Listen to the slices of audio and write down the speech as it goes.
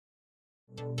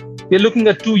we're looking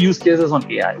at two use cases on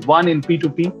AI. One in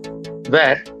P2P,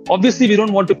 where obviously we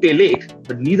don't want to pay late,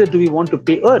 but neither do we want to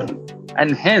pay early.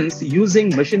 And hence,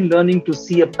 using machine learning to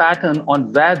see a pattern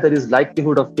on where there is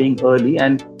likelihood of paying early,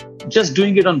 and just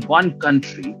doing it on one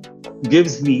country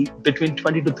gives me between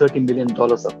 $20 to $30 million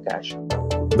of cash.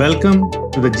 Welcome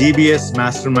to the GBS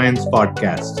Masterminds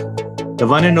podcast, the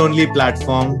one and only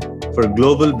platform for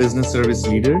global business service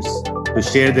leaders to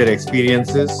share their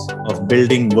experiences of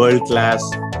building world-class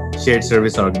shared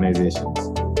service organizations.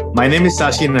 My name is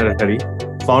Sashi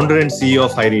Natarajan, founder and CEO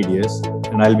of HighRadius,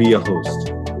 and I'll be your host.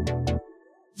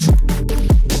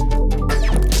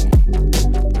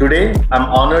 Today, I'm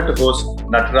honored to host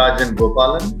Natarajan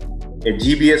Gopalan, a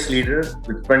GBS leader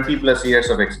with 20 plus years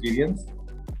of experience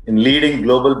in leading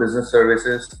global business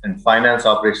services and finance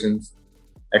operations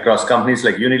across companies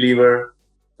like Unilever,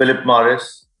 Philip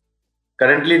Morris.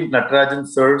 Currently, Natarajan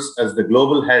serves as the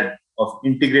global head of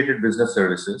integrated business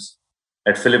services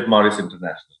at Philip Morris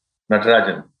International.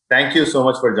 Natarajan, thank you so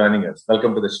much for joining us.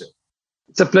 Welcome to the show.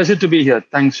 It's a pleasure to be here.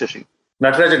 Thanks, Shashi.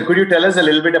 Natarajan, could you tell us a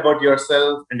little bit about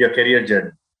yourself and your career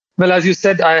journey? Well, as you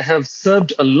said, I have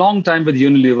served a long time with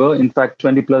Unilever. In fact,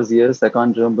 20 plus years. I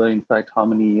can't remember, in fact, how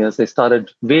many years. I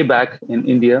started way back in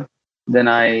India. Then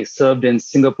I served in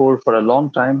Singapore for a long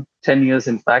time, 10 years,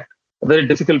 in fact. A very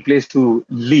difficult place to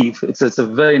leave. It's a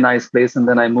very nice place. And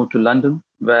then I moved to London,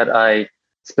 where I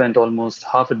spent almost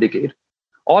half a decade.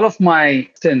 All of my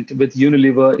stint with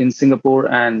Unilever in Singapore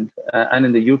and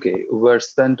in the UK were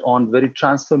spent on very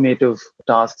transformative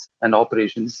tasks and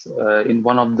operations. In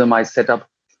one of them, I set up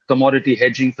commodity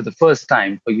hedging for the first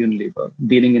time for Unilever,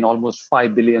 dealing in almost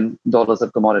 $5 billion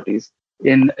of commodities.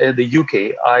 In the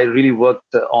UK, I really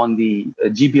worked on the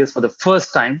GBS for the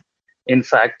first time, in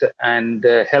fact, and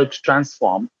helped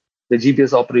transform the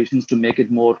GBS operations to make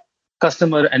it more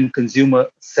customer and consumer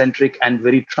centric and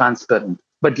very transparent.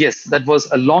 But yes, that was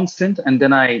a long stint. And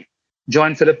then I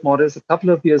joined Philip Morris a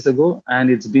couple of years ago, and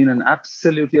it's been an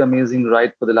absolutely amazing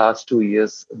ride for the last 2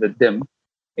 years with them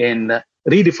in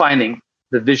redefining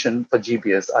the vision for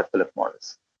GBS at Philip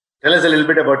Morris. Tell us a little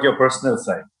bit about your personal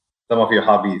side, some of your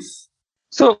hobbies.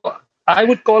 So I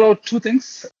would call out two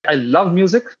things. I love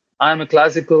music. I'm a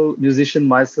classical musician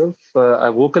myself,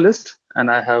 a vocalist,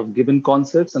 and I have given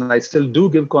concerts, and I still do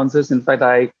give concerts. In fact,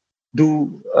 I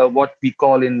do what we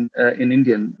call in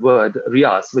Indian word,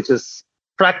 riyas, which is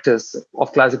practice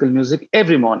of classical music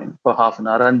every morning for half an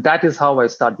hour. And that is how I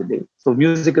start the day. So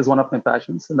music is one of my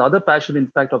passions. And the other passion, in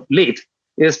fact, of late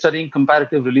is studying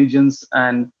comparative religions.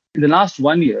 And in the last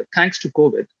 1 year, thanks to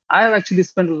COVID, I have actually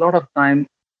spent a lot of time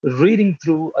reading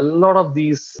through a lot of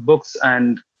these books,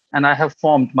 and I have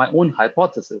formed my own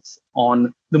hypothesis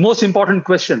on the most important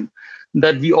question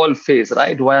that we all face,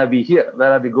 right? Why are we here?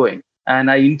 Where are we going?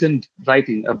 And I intend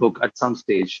writing a book at some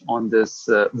stage on this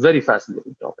very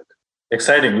fascinating topic.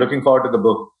 Exciting. Looking forward to the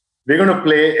book. We're going to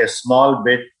play a small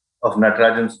bit of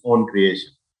Natarajan's own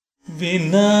creation.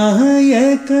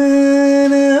 Vinayaka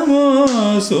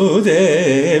Namosude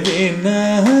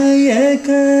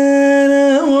Vinayaka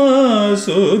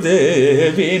Namosude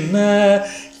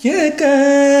Vinayaka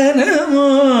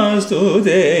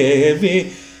Namosude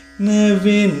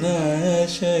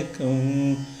Vinashakam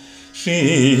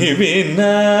Shri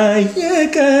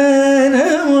Vinayaka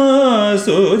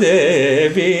Namosude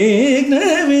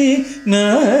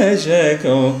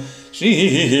Vinashakam Shri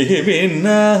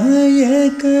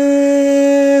Vinayaka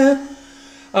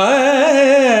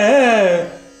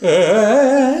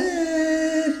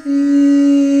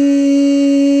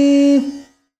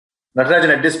Natarajan,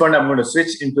 at this point, I'm going to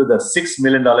switch into the $6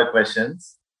 million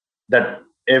questions that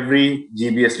every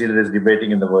GBS leader is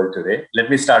debating in the world today. Let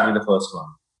me start with the first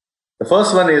one. The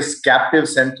first one is captive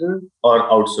center or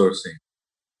outsourcing.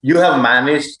 You have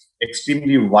managed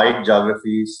extremely wide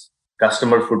geographies,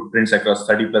 customer footprints across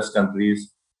 30 plus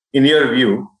countries. In your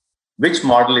view, which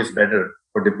model is better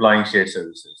for deploying shared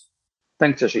services?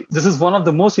 Thanks, Shashi. This is one of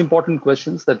the most important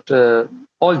questions that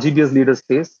all GBS leaders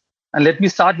face. And let me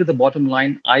start with the bottom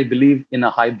line. I believe in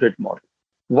a hybrid model.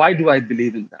 Why do I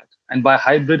believe in that? And by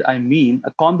hybrid, I mean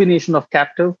a combination of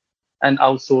captive and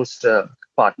outsourced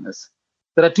partners.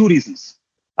 There are two reasons.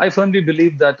 I firmly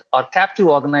believe that our captive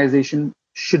organization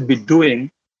should be doing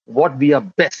what we are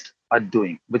best at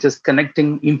doing, which is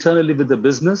connecting internally with the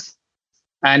business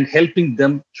and helping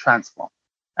them transform.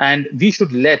 And we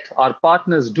should let our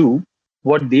partners do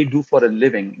what they do for a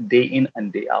living, day in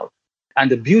and day out. And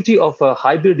the beauty of a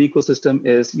hybrid ecosystem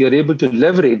is you're able to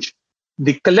leverage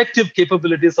the collective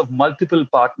capabilities of multiple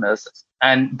partners.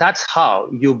 And that's how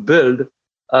you build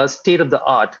a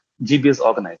state-of-the-art GBS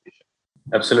organization.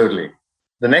 Absolutely.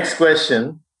 The next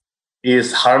question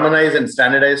is harmonize and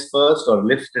standardize first or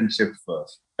lift and shift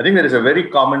first? I think there is a very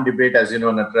common debate, as you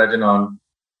know, Natarajan, on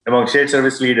among shared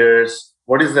service leaders.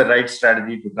 What is the right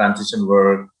strategy to transition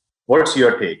work? What's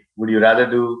your take? Would you rather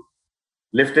do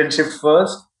lift and shift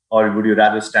first, or would you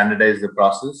rather standardize the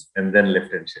process and then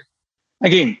lift and shift?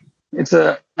 Again, it's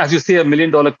as you say, $1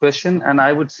 million question. And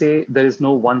I would say there is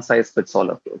no one size fits all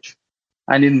approach.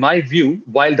 And in my view,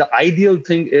 while the ideal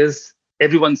thing is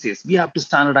everyone says we have to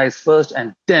standardize first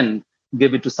and then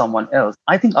give it to someone else,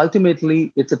 I think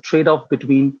ultimately it's a trade off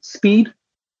between speed,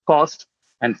 cost,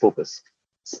 and focus.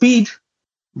 Speed,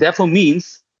 therefore,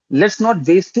 means let's not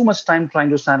waste too much time trying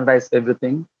to standardize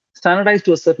everything. Standardize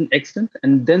to a certain extent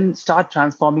and then start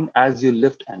transforming as you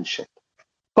lift and shift.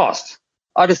 Cost.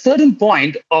 At a certain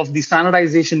point of the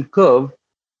standardization curve,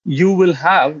 you will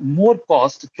have more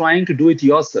cost trying to do it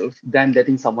yourself than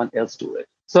letting someone else do it.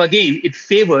 So again, it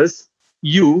favors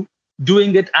you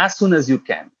doing it as soon as you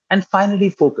can. And finally,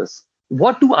 focus.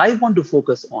 What do I want to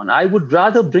focus on? I would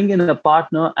rather bring in a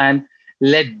partner and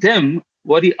let them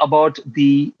worry about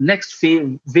the next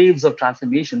waves of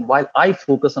transformation while I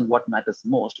focus on what matters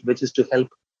most, which is to help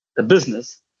the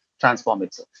business transform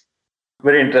itself.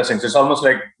 Very interesting. So it's almost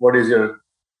like what is your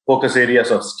focus areas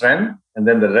of strength, and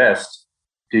then the rest,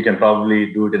 you can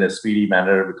probably do it in a speedy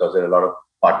manner because there are a lot of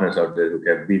partners out there who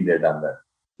have been there, done that.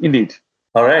 Indeed.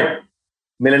 All right. $1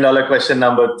 million question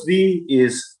number 3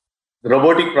 is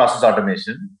robotic process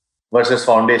automation versus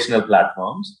foundational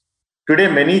platforms. Today,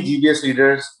 many GBS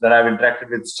leaders that I've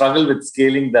interacted with struggle with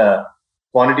scaling the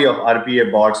quantity of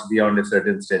RPA bots beyond a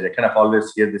certain stage. I kind of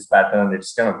always hear this pattern.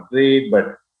 It's kind of great,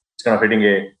 but it's kind of hitting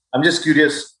a. I'm just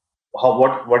curious,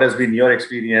 what has been your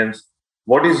experience?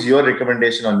 What is your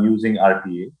recommendation on using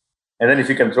RPA? And then if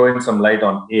you can throw in some light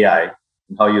on AI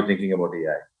and how you're thinking about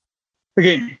AI.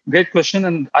 Again, great question.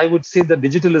 And I would say that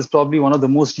digital is probably one of the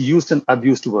most used and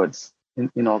abused words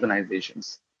in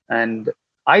organizations. And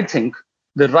I think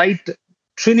the right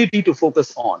trinity to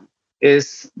focus on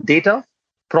is data,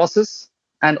 process,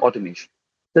 and automation.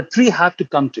 The three have to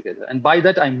come together. And by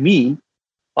that, I mean,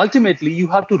 ultimately, you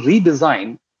have to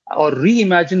redesign or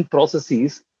reimagine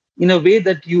processes in a way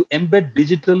that you embed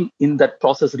digital in that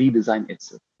process redesign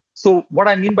itself. So what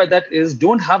I mean by that is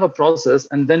don't have a process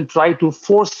and then try to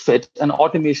force fit an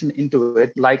automation into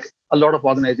it like a lot of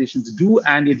organizations do.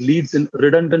 And it leads in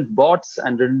redundant bots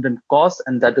and redundant costs,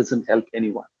 and that doesn't help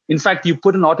anyone. In fact, you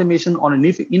put an automation on an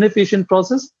inefficient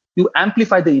process, you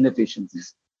amplify the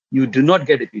inefficiencies. You do not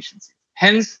get efficiency.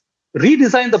 Hence,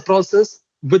 redesign the process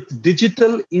with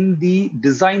digital in the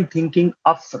design thinking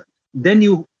upfront. Then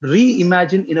you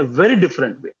reimagine in a very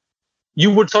different way.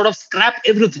 You would sort of scrap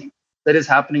everything that is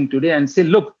happening today and say,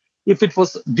 look, if it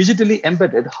was digitally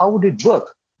embedded, how would it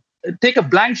work? Take a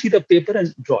blank sheet of paper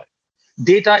and draw it.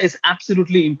 Data is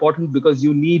absolutely important because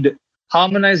you need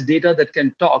harmonized data that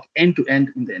can talk end to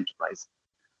end in the enterprise.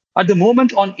 At the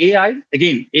moment on AI,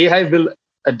 again, AI will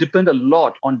depend a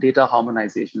lot on data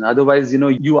harmonization. Otherwise,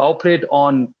 you operate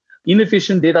on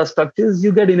inefficient data structures,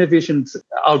 you get inefficient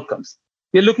outcomes.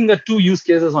 We're looking at two use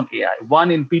cases on AI.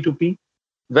 One in P2P,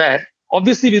 where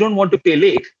obviously we don't want to pay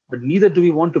late, but neither do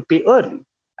we want to pay early.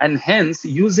 And hence,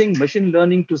 using machine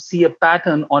learning to see a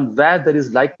pattern on where there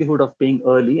is likelihood of paying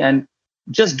early and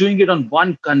just doing it on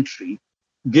one country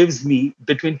gives me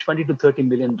between $20 to $30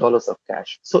 million of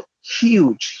cash. So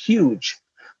huge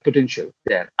potential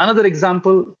there. Another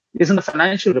example is in the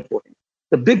financial reporting.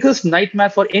 The biggest nightmare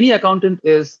for any accountant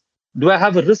is, do I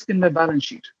have a risk in my balance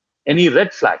sheet? Any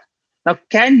red flag? Now,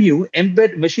 can you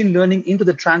embed machine learning into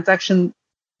the transaction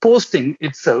posting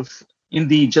itself in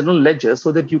the general ledger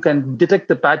so that you can detect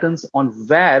the patterns on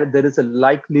where there is a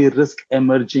likely risk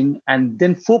emerging and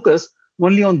then focus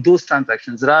only on those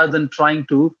transactions rather than trying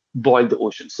to boil the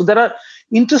ocean? So there are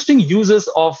interesting uses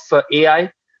of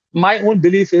AI. My own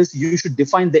belief is you should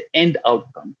define the end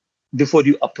outcome before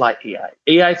you apply AI.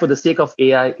 AI for the sake of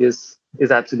AI is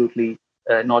absolutely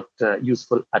not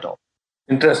useful at all.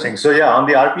 Interesting. So yeah, on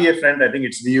the RPA front, I think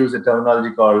we use a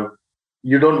terminology called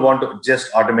you don't want to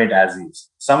just automate as is.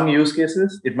 Some use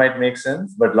cases, it might make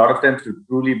sense, but a lot of times to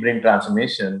truly bring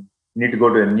transformation, you need to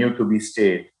go to a new to be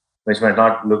state, which might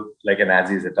not look like an as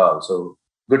is at all. So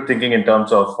good thinking in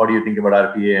terms of how do you think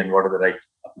about RPA and what are the right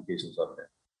applications of it.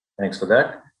 Thanks for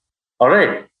that. All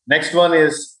right. Next one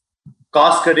is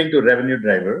cost cutting to revenue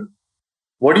driver.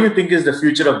 What do you think is the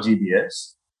future of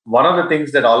GBS? One of the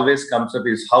things that always comes up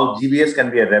is how GBS can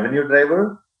be a revenue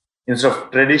driver instead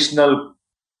of traditional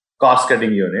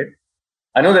cost-cutting unit.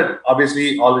 I know that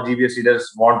obviously all the GBS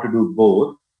leaders want to do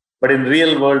both, but in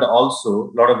real world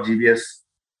also, a lot of GBS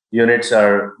units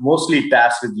are mostly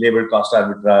tasked with labor cost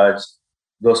arbitrage,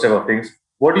 those type of things.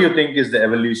 What do you think is the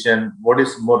evolution? What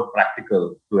is more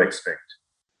practical to expect?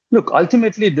 Look,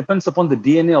 ultimately, it depends upon the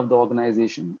DNA of the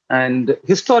organization. And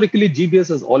historically, GBS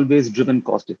has always driven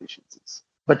cost efficiencies.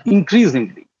 But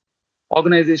increasingly,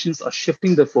 organizations are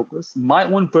shifting their focus. My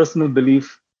own personal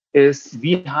belief is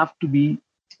we have to be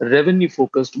revenue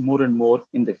focused more and more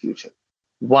in the future.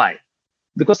 Why?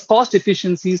 Because cost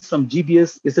efficiencies from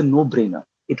GBS is a no brainer.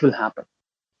 It will happen.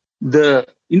 The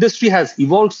industry has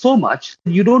evolved so much,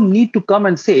 you don't need to come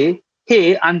and say,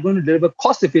 hey, I'm going to deliver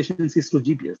cost efficiencies to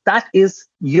GPS. That is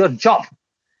your job.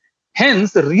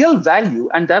 Hence, the real value,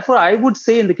 and therefore, I would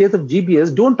say in the case of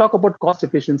GBS, don't talk about cost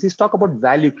efficiencies, talk about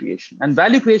value creation. And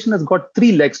value creation has got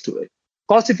three legs to it.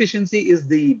 Cost efficiency is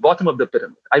the bottom of the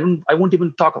pyramid. I won't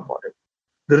even talk about it.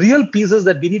 The real pieces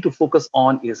that we need to focus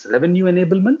on is revenue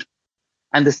enablement.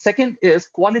 And the second is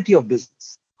quality of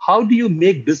business. How do you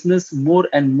make business more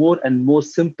and more and more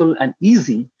simple and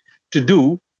easy to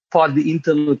do for the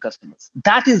internal customers?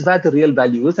 That is where the real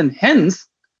value is. And hence,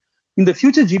 in the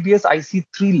future GBS, I see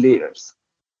three layers.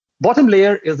 Bottom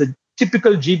layer is the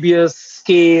typical GBS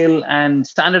scale and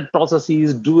standard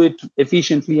processes, do it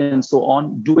efficiently and so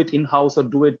on. Do it in-house or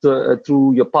do it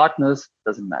through your partners,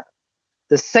 doesn't matter.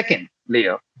 The second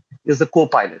layer is the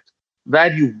co-pilot,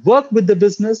 where you work with the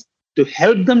business to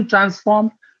help them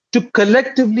transform, to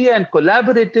collectively and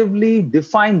collaboratively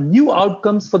define new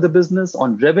outcomes for the business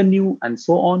on revenue and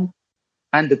so on.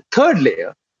 And the third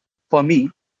layer, for me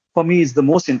is the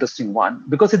most interesting one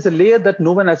because it's a layer that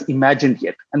no one has imagined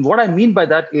yet. And what I mean by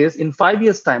that is in 5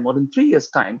 years' time or in 3 years'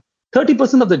 time,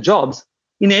 30% of the jobs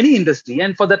in any industry,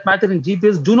 and for that matter in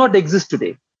GPS, do not exist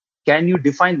today. Can you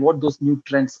define what those new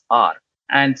trends are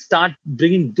and start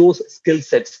bringing those skill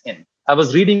sets in? I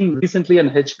was reading recently an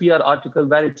HPR article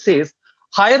where it says,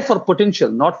 hire for potential,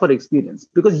 not for experience,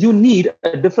 because you need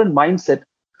a different mindset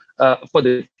for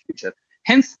the future.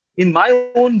 Hence, in my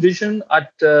own vision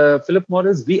at Philip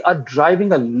Morris, we are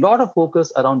driving a lot of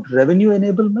focus around revenue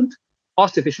enablement,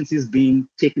 cost efficiencies being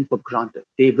taken for granted.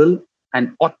 They will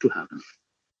and ought to happen.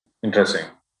 Interesting.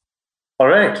 All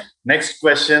right. Next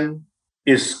question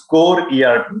is core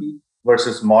ERP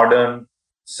versus modern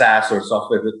SaaS or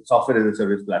software as a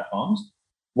service platforms.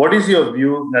 What is your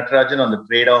view, Natarajan, on the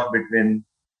trade-off between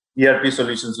ERP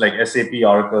solutions like SAP,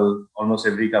 Oracle, almost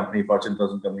every company, Fortune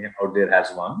 1000 company out there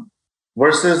has one,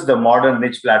 versus the modern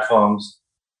niche platforms,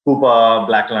 Coupa,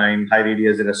 Blackline,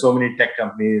 HighRadius? There are so many tech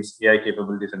companies, AI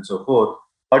capabilities, and so forth.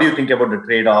 How do you think about the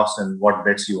trade-offs and what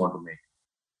bets you want to make?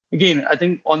 Again, I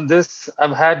think on this,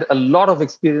 I've had a lot of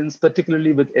experience,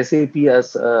 particularly with SAP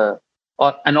as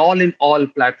an all-in-all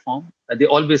platform. They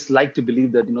always like to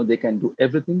believe that they can do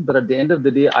everything, but at the end of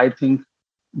the day, I think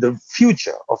the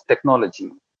future of technology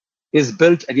is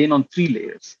built again on three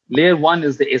layers. Layer one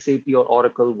is the SAP or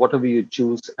Oracle, whatever you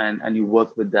choose, and you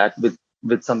work with that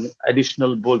with some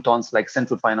additional bolt-ons like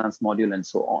central finance module and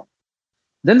so on.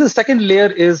 Then the second layer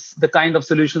is the kind of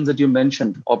solutions that you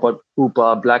mentioned about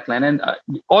Coupa, Blackline, and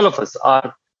all of us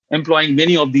are employing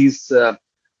many of these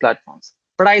platforms.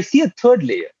 But I see a third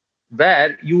layer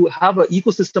where you have an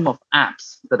ecosystem of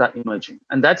apps that are emerging.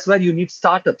 And that's where you need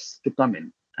startups to come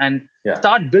in and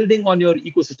start building on your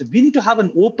ecosystem. We need to have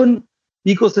an open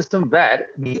ecosystem where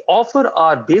we offer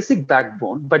our basic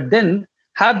backbone, but then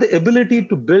have the ability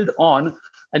to build on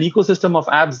an ecosystem of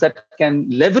apps that can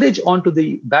leverage onto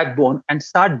the backbone and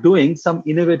start doing some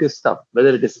innovative stuff,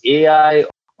 whether it is AI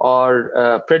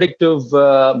or predictive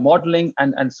modeling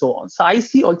and so on. So I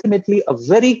see ultimately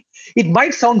it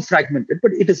might sound fragmented,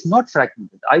 but it is not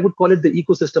fragmented. I would call it the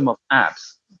ecosystem of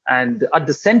apps. And at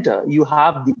the center, you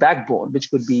have the backbone,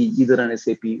 which could be either an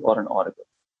SAP or an Oracle.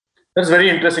 That's very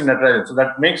interesting, Natarajan. So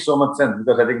that makes so much sense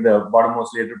because I think the bottommost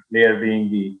layer being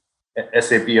the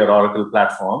SAP or Oracle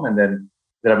platform, and then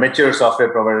there are mature software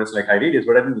providers like HighRadius.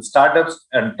 But I think the startups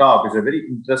on top is a very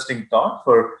interesting thought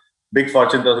for big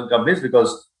Fortune 1000 companies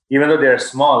because even though they are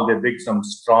small, they bring some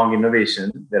strong innovation.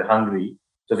 They're hungry.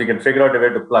 So if you can figure out a way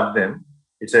to plug them,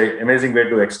 it's an amazing way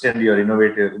to extend your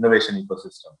innovation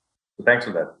ecosystem. So thanks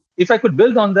for that. If I could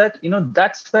build on that,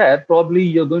 that's where probably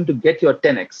you're going to get your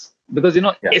 10x because,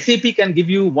 SAP can give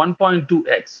you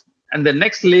 1.2x and the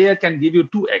next layer can give you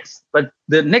 2x. But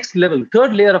the next level,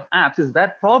 third layer of apps is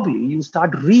that probably you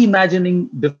start reimagining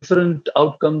different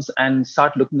outcomes and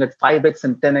start looking at 5x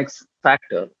and 10x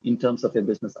factor in terms of your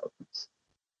business outcomes.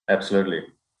 Absolutely.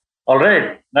 All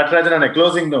right, Natarajan, on a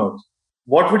closing note,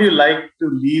 what would you like to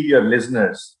leave your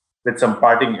listeners with some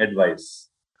parting advice?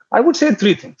 I would say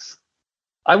three things.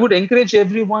 I would encourage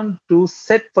everyone to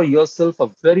set for yourself a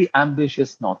very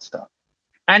ambitious North Star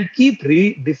and keep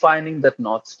redefining that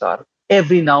North Star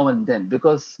every now and then,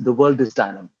 because the world is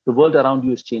dynamic. The world around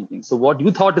you is changing. So what you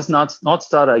thought is North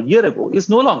Star a year ago is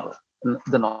no longer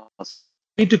the North Star.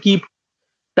 You need to keep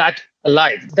that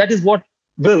alive. That is what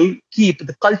will keep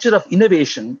the culture of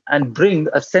innovation and bring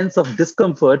a sense of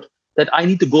discomfort that I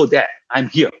need to go there. I'm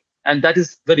here. And that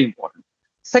is very important.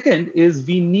 Second is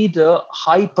we need a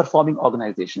high performing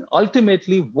organization.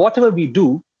 Ultimately, whatever we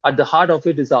do, at the heart of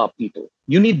it is our people.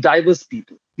 You need diverse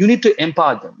people. You need to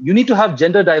empower them. You need to have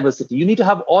gender diversity. You need to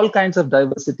have all kinds of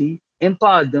diversity,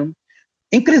 empower them,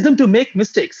 encourage them to make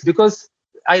mistakes. Because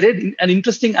I read an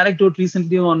interesting anecdote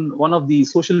recently on one of the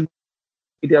social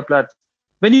media platforms.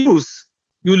 When you lose,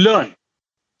 you learn.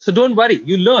 So don't worry,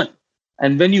 you learn.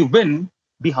 And when you win,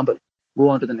 be humble. Go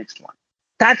on to the next one.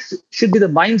 That should be the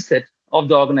mindset of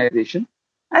the organization.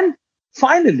 And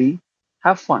finally,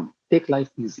 have fun. Take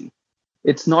life easy.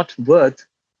 It's not worth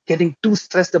getting too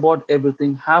stressed about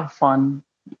everything. Have fun.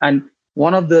 And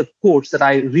one of the quotes that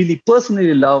I really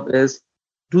personally love is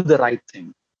do the right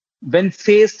thing. When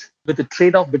faced with the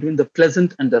trade-off between the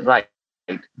pleasant and the right,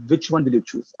 which one will you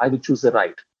choose? I will choose the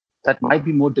right. That might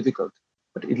be more difficult,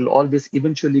 but it will always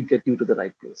eventually get you to the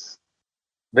right place.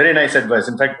 Very nice advice.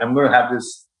 In fact, I'm going to have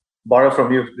this borrow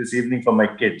from you this evening for my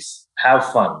kids. Have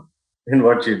fun in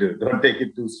what you do. Don't take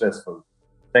it too stressful.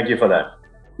 Thank you for that.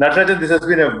 Natarajan, this has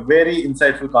been a very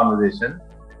insightful conversation.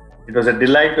 It was a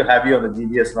delight to have you on the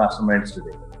GBS Masterminds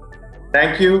today.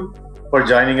 Thank you for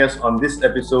joining us on this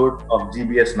episode of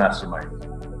GBS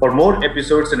Masterminds. For more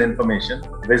episodes and information,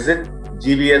 visit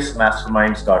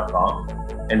gbsmasterminds.com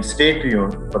and stay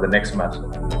tuned for the next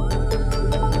Mastermind.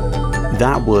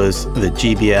 That was the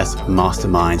GBS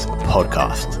Masterminds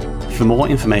podcast. For more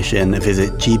information,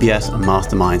 visit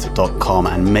gbsmasterminds.com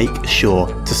and make sure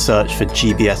to search for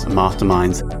GBS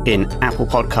Masterminds in Apple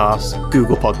Podcasts,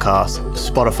 Google Podcasts,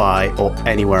 Spotify, or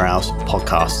anywhere else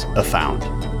podcasts are found.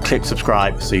 Click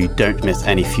subscribe so you don't miss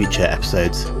any future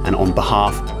episodes. And on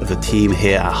behalf of the team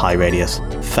here at High Radius,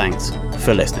 thanks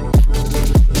for listening.